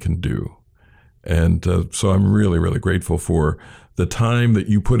things that they can do. And so I'm really, really grateful for the time that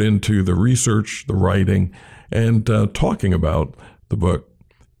you put into the research, the writing, and talking about the book.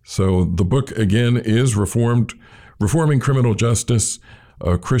 So the book, again, is Reforming Criminal Justice,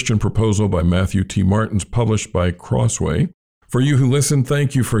 a Christian Proposal by Matthew T. Martens, published by Crossway. For you who listen,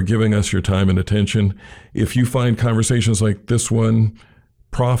 thank you for giving us your time and attention. If you find conversations like this one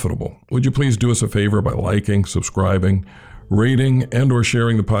profitable, would you please do us a favor by liking, subscribing, rating, and or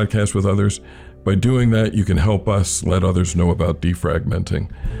sharing the podcast with others? By doing that, you can help us let others know about defragmenting.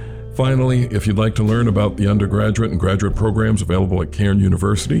 Finally, if you'd like to learn about the undergraduate and graduate programs available at Cairn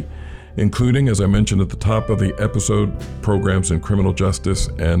University, including, as I mentioned at the top of the episode, programs in criminal justice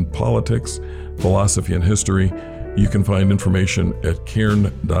and politics, philosophy and history, you can find information at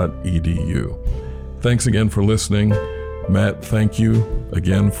cairn.edu. Thanks again for listening. Matt, thank you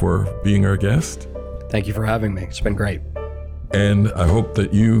again for being our guest. Thank you for having me. It's been great. And I hope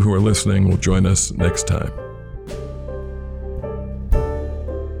that you who are listening will join us next time.